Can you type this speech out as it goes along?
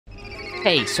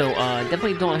Hey, so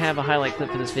definitely don't have a highlight clip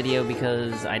for this video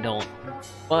because I don't.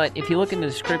 But if you look in the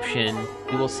description,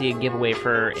 you will see a giveaway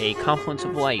for a Confluence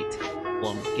of Light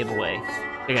giveaway.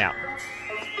 Check it out.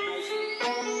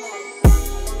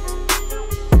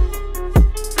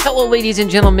 Hello, ladies and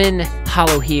gentlemen.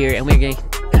 Hollow here, and we're going to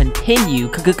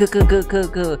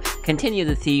continue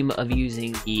the theme of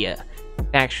using the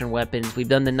faction weapons. We've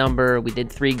done the number. We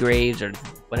did 3 graves, or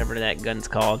whatever that gun's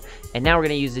called, and now we're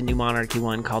going to use the new Monarchy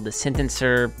one called the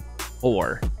Sentencer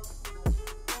 4.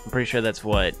 I'm pretty sure that's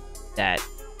what that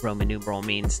Roman numeral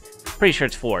means. Pretty sure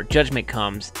it's 4. Judgment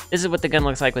comes. This is what the gun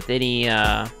looks like with any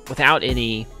without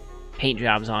any paint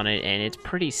jobs on it, and it's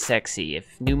pretty sexy.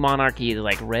 If new Monarchy is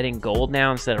like red and gold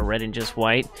now instead of red and just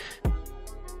white,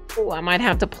 oh, I might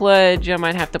have to pledge. I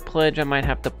might have to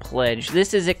pledge.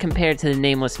 This is it compared to the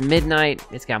Nameless Midnight.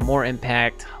 It's got more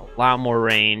impact, a lot more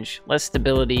range, less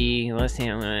stability, less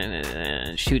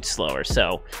shoot slower.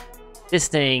 So this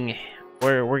thing,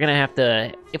 we're gonna have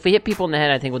to, if we hit people in the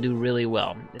head, I think we'll do really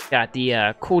well. It's got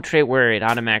the cool trait where it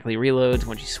automatically reloads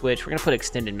once you switch. We're gonna put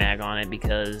extended mag on it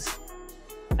because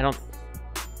oh,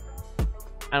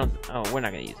 we're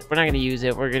not gonna use it. We're not gonna use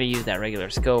it. We're gonna use that regular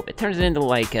scope. It turns it into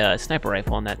like a sniper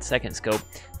rifle on that second scope.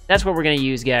 That's what we're gonna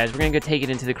use, guys. We're gonna go take it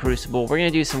into the Crucible. We're gonna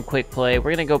do some quick play.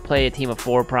 We're gonna go play a team of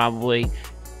 4 probably.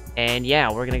 And yeah,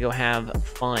 we're gonna go have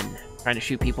fun trying to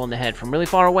shoot people in the head from really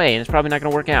far away, and it's probably not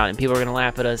gonna work out, and people are gonna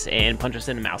laugh at us and punch us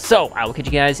in the mouth. So I will catch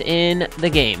you guys in the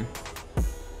game.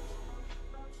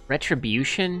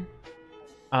 Retribution?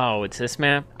 Oh, it's this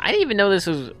map? I didn't even know this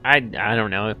was... I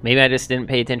don't know. Maybe I just didn't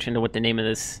pay attention to what the name of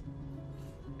this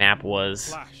map was.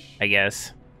 Flash. I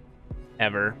guess.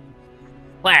 Ever.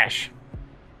 Flash.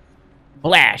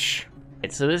 Flash.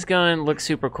 Right, so this gun looks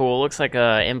super cool. Looks like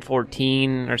a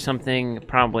M14 or something.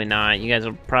 Probably not. You guys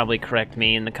will probably correct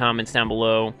me in the comments down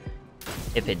below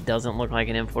if it doesn't look like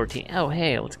an M14. Oh,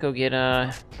 hey, let's go get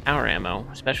our ammo.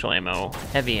 Special ammo.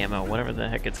 Heavy ammo. Whatever the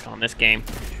heck it's called in this game.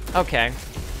 Okay.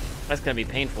 That's gonna be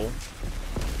painful.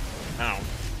 Oh.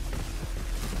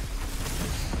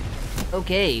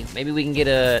 Okay, maybe we can get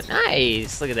a...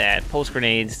 Nice! Look at that. Pulse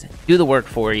grenades. Do the work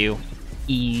for you.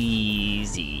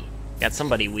 Easy. Got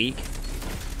somebody weak.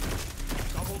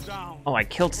 Oh, I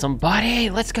killed somebody!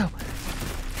 Let's go!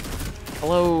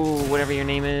 Hello, whatever your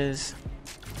name is.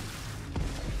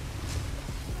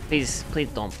 Please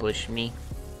don't push me.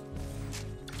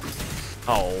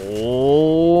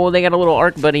 Oh, they got a little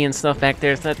arc buddy and stuff back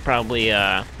there, so that's probably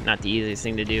not the easiest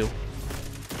thing to do.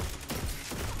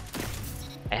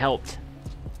 I helped.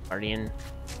 Guardian.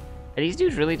 Are these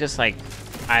dudes really just like...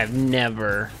 I've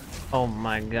never... Oh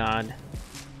my god.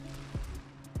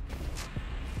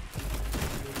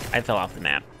 I fell off the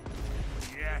map.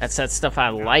 That's that stuff I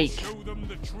like.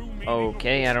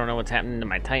 Okay, I don't know what's happening to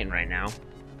my Titan right now.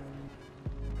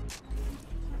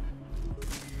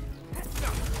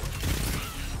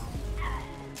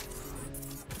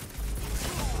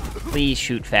 Please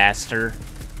shoot faster.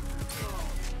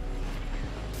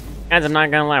 Guys, I'm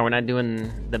not gonna lie, we're not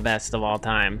doing the best of all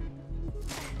time.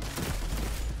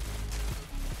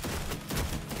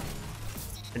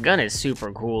 The gun is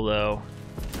super cool, though.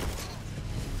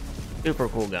 Super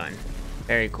cool gun.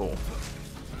 Very cool.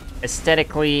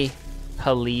 Aesthetically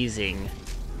pleasing.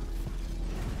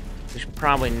 We should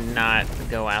probably not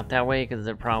go out that way, because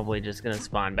they're probably just gonna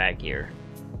spawn back here.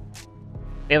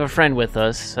 We have a friend with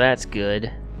us, so that's good.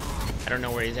 I don't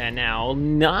know where he's at now.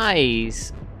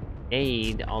 Nice!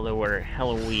 Aid, although we're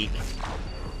hella weak.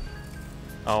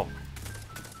 Oh.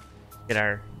 Get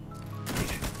our...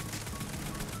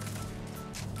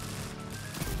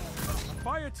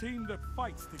 Fire team that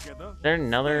fights together. Is there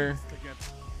another...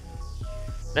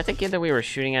 Is that the kid that we were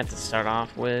shooting at to start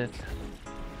off with?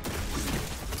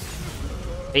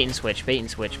 Bait and switch, bait and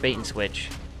switch, bait and switch.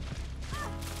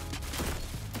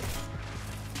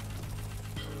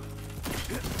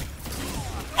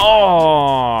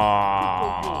 Oh,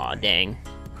 dang.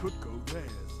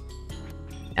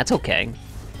 That's okay.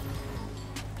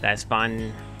 Did I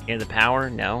spawn near the power?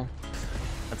 No.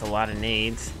 That's a lot of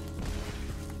nades.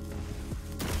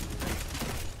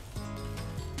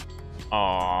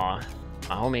 Aw,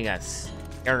 my homie got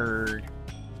scared.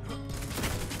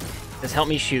 Just help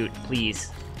me shoot, please.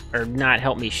 Or not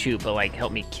help me shoot, but like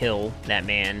help me kill that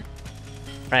man.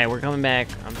 Alright, we're coming back.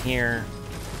 I'm here.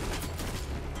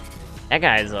 That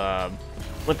guy's a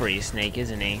slippery snake,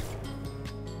 isn't he?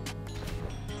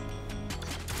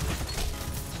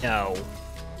 No.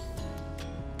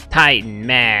 Titan,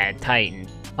 mad, Titan,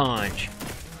 punch.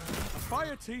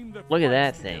 Look at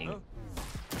that thing.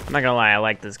 I'm not gonna lie, I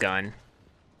like this gun.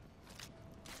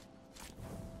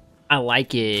 I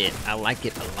like it a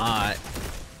lot.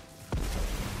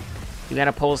 You got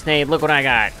a pulse nade. Look what I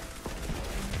got.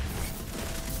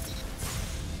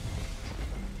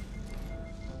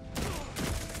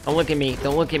 Don't look at me.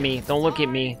 Don't look at me. Don't look at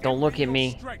me. Don't look at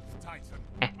me.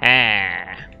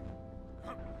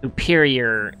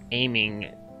 Superior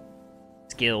aiming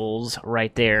skills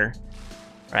right there.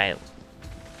 Right.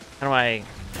 How do I...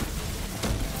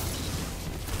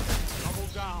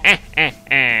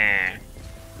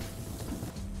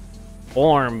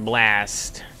 Orm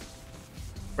blast.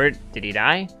 Where did he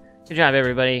die? Good job,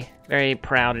 everybody. Very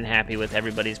proud and happy with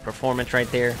everybody's performance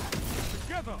right there.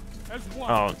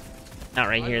 Oh, not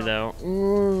right here though.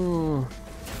 Ooh.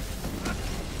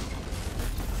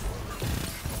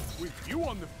 With you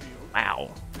on the field,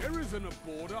 Wow. there isn't a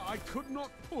border I could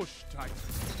not push, Titan.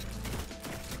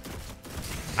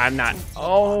 I'm not.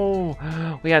 Oh,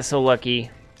 we got so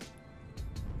lucky.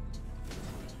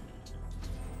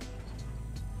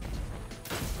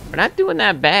 We're not doing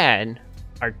that bad.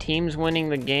 Our team's winning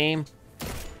the game.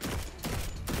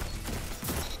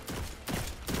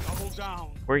 Double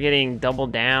down. We're getting double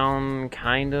down,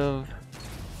 kind of.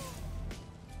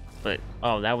 But,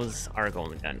 oh, that was our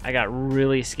golden gun. I got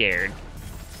really scared.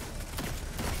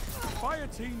 Fire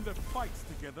team that fights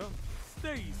together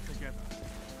stays together.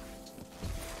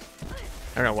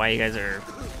 I don't know why you guys are...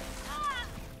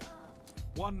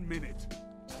 1 minute.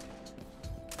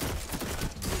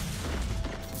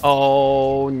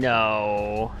 Oh,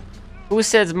 no. Who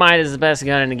says mine is the best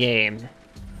gun in the game?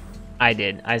 I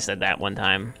did. I said that one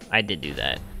time. I did do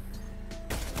that.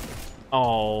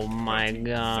 Oh, my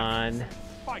God.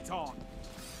 Fight on.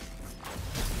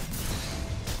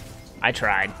 I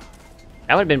tried.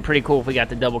 That would have been pretty cool if we got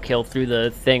the double kill through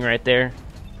the thing right there.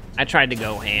 I tried to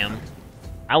go ham.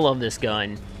 I love this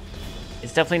gun.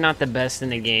 It's definitely not the best in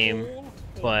the game,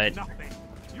 but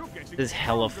this is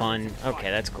hella fun.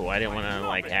 Okay, that's cool. I didn't want to,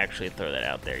 like, actually throw that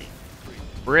out there.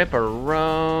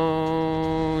 Ripperoni.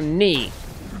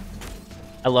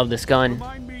 I love this gun.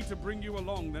 Remind me to bring you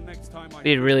along the next time I We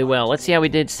did really well. Let's see how we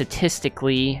did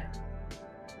statistically.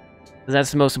 'Cause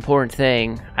that's the most important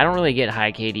thing. I don't really get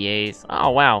high KDAs. Oh,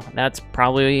 wow. That's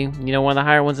probably, you know, one of the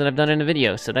higher ones that I've done in a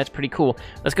video. So that's pretty cool.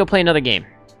 Let's go play another game.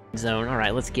 Zone. All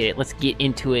right, let's get it. Let's get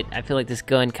into it. I feel like this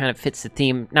gun kind of fits the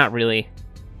theme. Not really.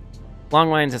 Long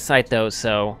lines of sight, though,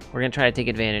 so we're going to try to take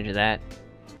advantage of that.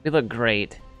 We look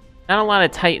great. Not a lot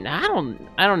of Titan. I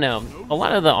don't know. A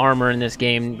lot of the armor in this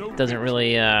game doesn't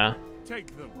really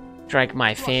strike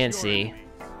my fancy.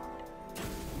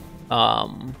 I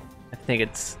think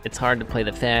it's hard to play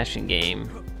the fashion game.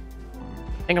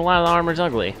 I think a lot of the armor's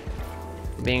ugly,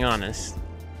 for being honest.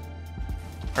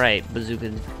 Alright,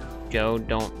 Bazooka Joe,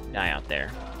 don't die out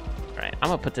there. Alright, I'm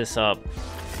gonna put this up.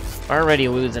 We're already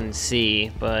losing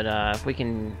C, but if we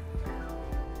can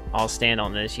all stand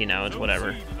on this, you know, it's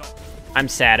whatever. I'm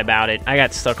sad about it. I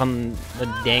got stuck on the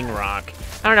dang rock.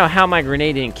 I don't know how my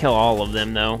grenade didn't kill all of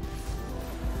them, though.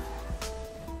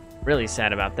 Really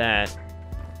sad about that.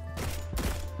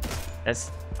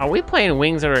 Are we playing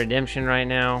Wings of Redemption right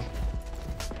now?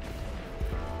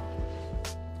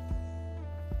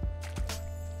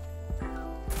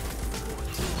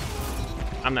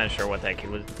 I'm not sure what that kid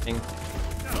was doing.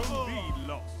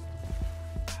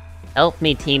 Help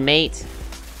me, teammate.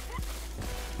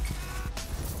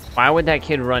 Why would that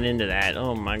kid run into that?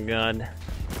 Oh my god.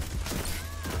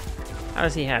 How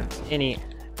does he have any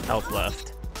health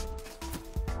left?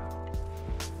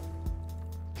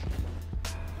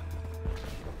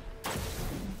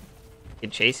 You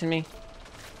chasing me?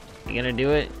 You gonna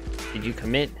do it? Did you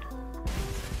commit?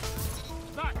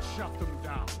 That shut them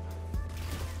down.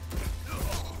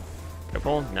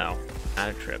 Triple? No, not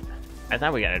a trip. I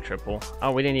thought we got a triple.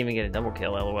 Oh, we didn't even get a double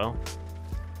kill, lol.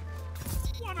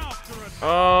 One after another.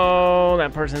 Oh,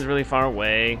 that person's really far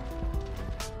away.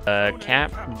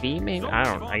 Cap B maybe?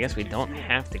 I guess we don't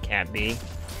have to cap B.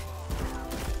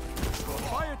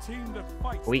 Fire team that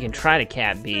fights We can try to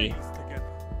cap B, stays together.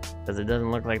 because it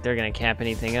doesn't look like they're gonna cap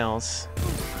anything else.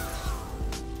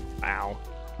 Wow.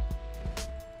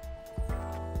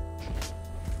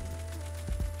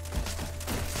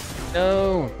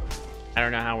 No! I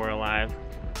don't know how we're alive.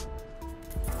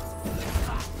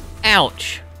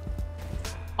 Ouch!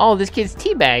 Oh, this kid's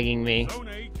teabagging me. Zone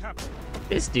A captured.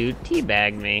 This dude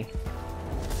teabagged me.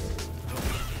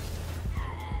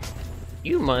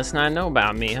 You must not know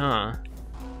about me, huh?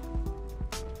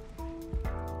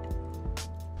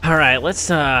 Alright, let's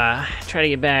try to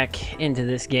get back into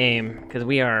this game, because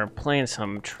we are playing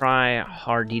some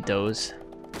try-harditos.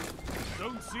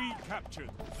 Zone C captured.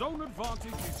 Zone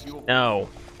advantage is yours. No.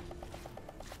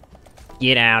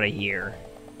 Get out of here.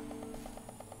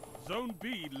 Zone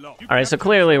B lost. Alright, so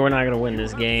clearly we're not going to win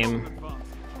this game,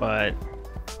 but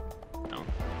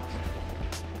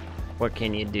what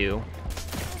can you do?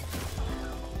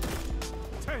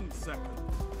 10 seconds.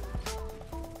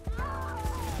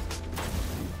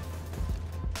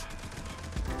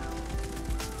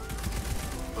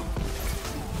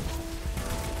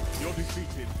 You're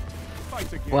defeated.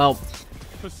 Fight again. Well,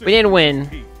 we didn't win.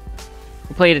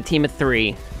 We played a team of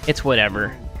 3. It's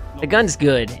whatever. The gun's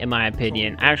good, in my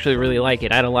opinion. I actually really like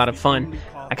it. I had a lot of fun.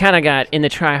 I kind of got in the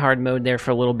try-hard mode there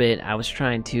for a little bit. I was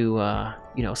trying to,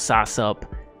 you know, sauce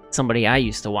up somebody I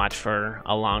used to watch for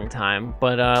a long time.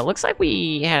 But looks like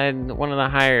we had one of the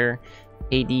higher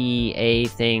ADA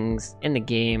things in the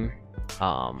game.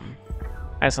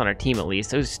 That's on our team, at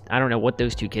least. I don't know what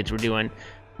those 2 kids were doing.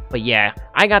 But yeah,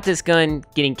 I got this gun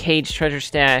getting Cage Treasure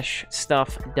Stash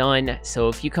stuff done. So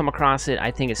if you come across it,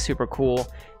 I think it's super cool.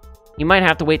 You might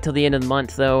have to wait till the end of the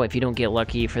month, though, if you don't get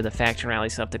lucky for the Faction Rally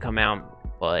stuff to come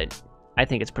out. But I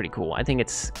think it's pretty cool. I think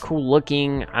it's cool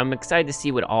looking. I'm excited to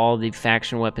see what all the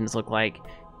faction weapons look like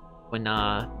when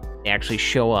they actually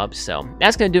show up. So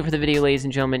that's going to do it for the video, ladies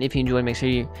and gentlemen. If you enjoyed,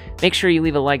 make sure you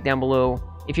leave a like down below.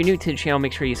 If you're new to the channel,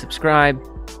 make sure you subscribe.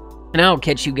 And I'll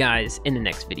catch you guys in the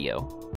next video.